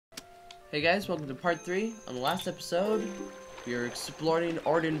Hey guys, welcome to part 3. On the last episode, we were exploring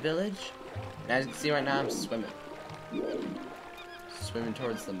Ordon village. And as you can see right now, I'm swimming. Swimming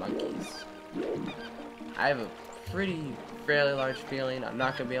towards the monkeys. I have a fairly large feeling I'm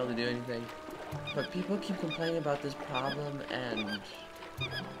not going to be able to do anything. But people keep complaining about this problem, and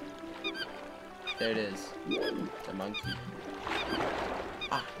there it is. The monkey.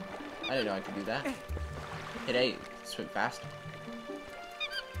 Ah, I didn't know I could do that. Hit A, swim faster.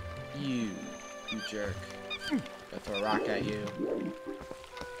 You jerk. Gonna throw a rock at you.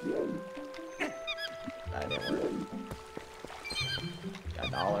 That didn't work. Got a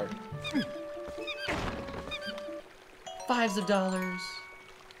dollar. Fives of dollars.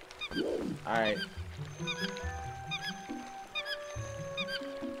 Alright.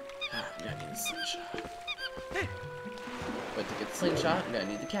 I'm gonna need a slingshot. But to get the slingshot, I'm gonna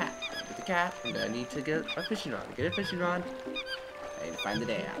need the cat. To get the cat, I'm gonna need to get a fishing rod. To get a fishing rod, I need to find the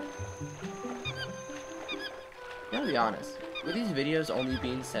day out. I gotta be honest, with these videos only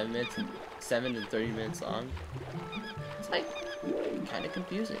being 7 to 30 minutes long, it's like kind of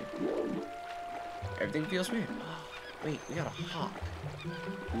confusing. Everything feels weird. Oh, wait, we got a hawk.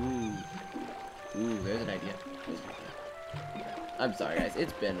 Ooh, there's an idea. I'm sorry, guys.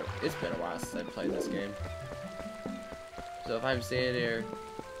 It's been a while since I played this game. So if I'm standing here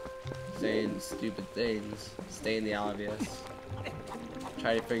saying stupid things, stating the obvious,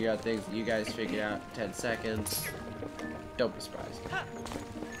 try to figure out things that you guys figured out in 10 seconds. Don't be surprised.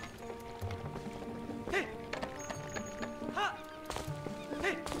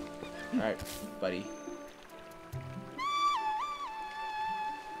 Alright, buddy.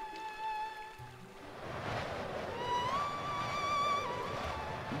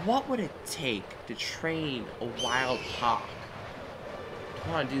 What would it take to train a wild hawk to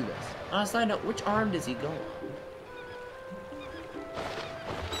want to do this? On a side note, which arm does he go on?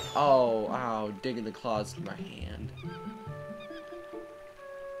 Oh, ow, digging the claws in my hand.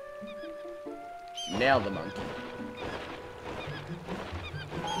 Nail the monkey.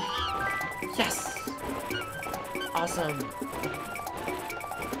 Yes! Awesome.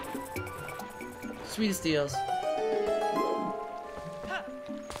 Sweetest deals.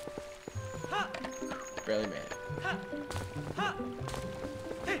 Barely made it.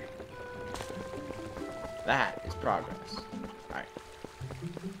 That is progress. Alright.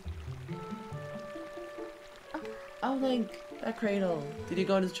 Oh, Link, that cradle. Did you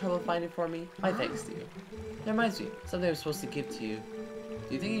go into trouble to find it for me? My thanks to you. That reminds me, something I'm supposed to give to you.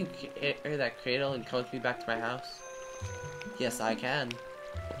 Do you think you can carry that cradle and come with me back to my house? Yes, I can.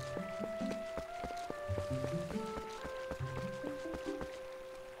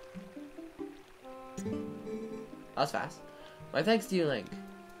 That was fast. My thanks to you, Link.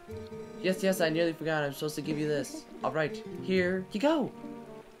 Yes, I nearly forgot. I'm supposed to give you this. Alright, here you go.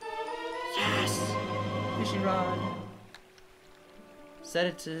 Yes! Fishing rod. Set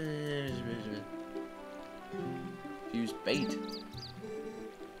it to... use bait.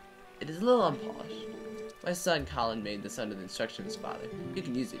 It is a little unpolished. My son Colin made this under the instruction of his father. You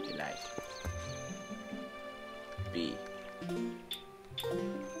can use it if you like. B.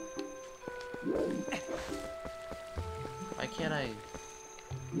 Why can't I...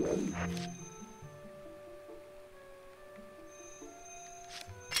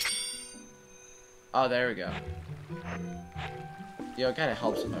 Oh, there we go. You know, it kind of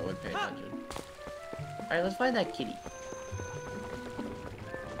helps if I would pay attention. Alright, let's find that kitty.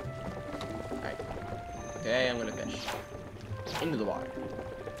 Alright. Okay, I'm gonna fish. Into the water.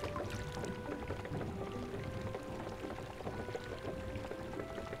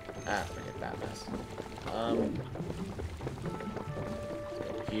 Ah, forget that mess. Let's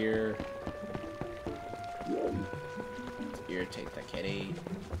go here. Let's irritate that kitty.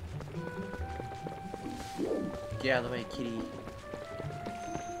 Get out of the way, kitty.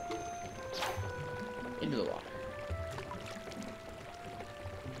 Into the water.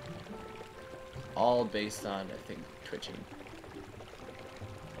 All based on, I think, twitching.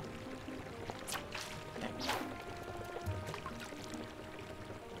 Thanks.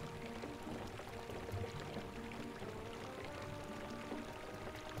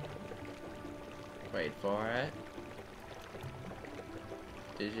 Wait for it.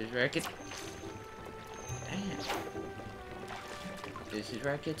 This is where it gets... Damn. This is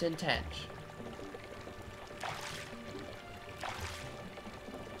where it gets intense.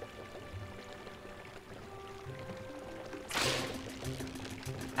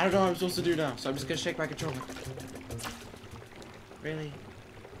 I don't know what I'm supposed to do now, so I'm just gonna shake my controller. Really?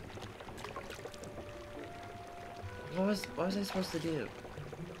 What was I supposed to do?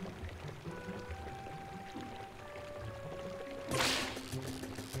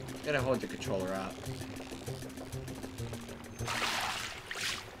 Gotta hold your controller up.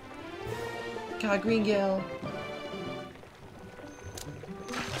 God, Green Gale.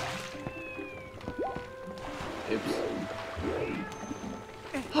 Oops.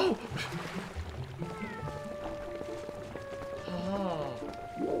 Oh! Oh.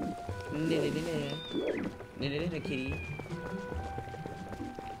 Nah, kitty.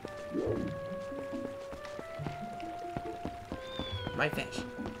 My fish.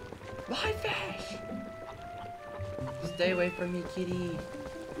 My fish! Stay away from me, kitty.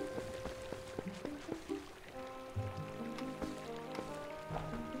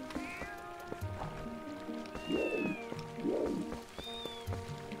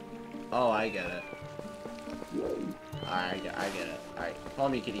 Oh, I get it. I get it. Alright, follow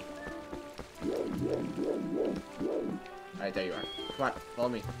me, kitty. Alright, there you are. Come on, follow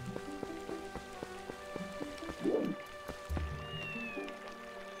me.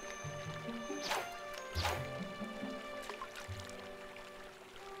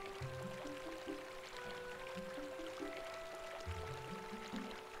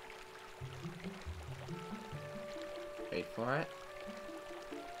 Wait for it.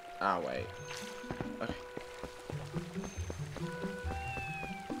 Ah, wait. Okay.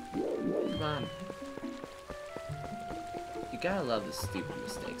 Come on. You gotta love the stupid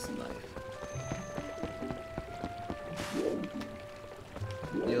mistakes in life.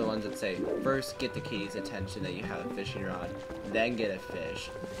 You're the ones that say, first get the kitty's attention that you have a fishing rod, then get a fish,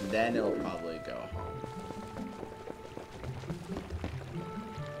 then it'll probably go home.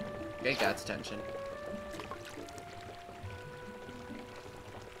 Okay, got its attention.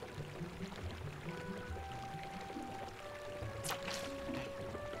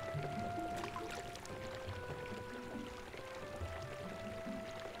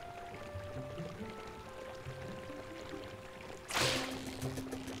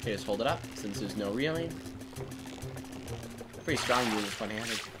 Okay, just hold it up, since there's no reeling. Pretty strong move with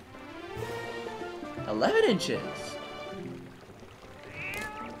one-handed. 11 inches!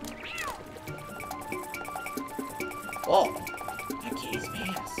 Oh! That kitty's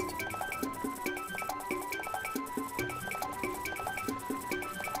fast.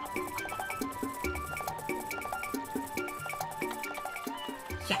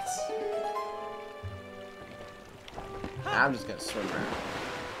 Yes! I'm just gonna swim around.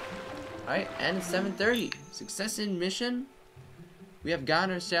 Alright, and it's 7:30. Success in mission. We have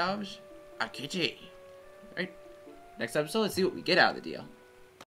gotten ourselves a kitty. Alright, next episode, let's see what we get out of the deal.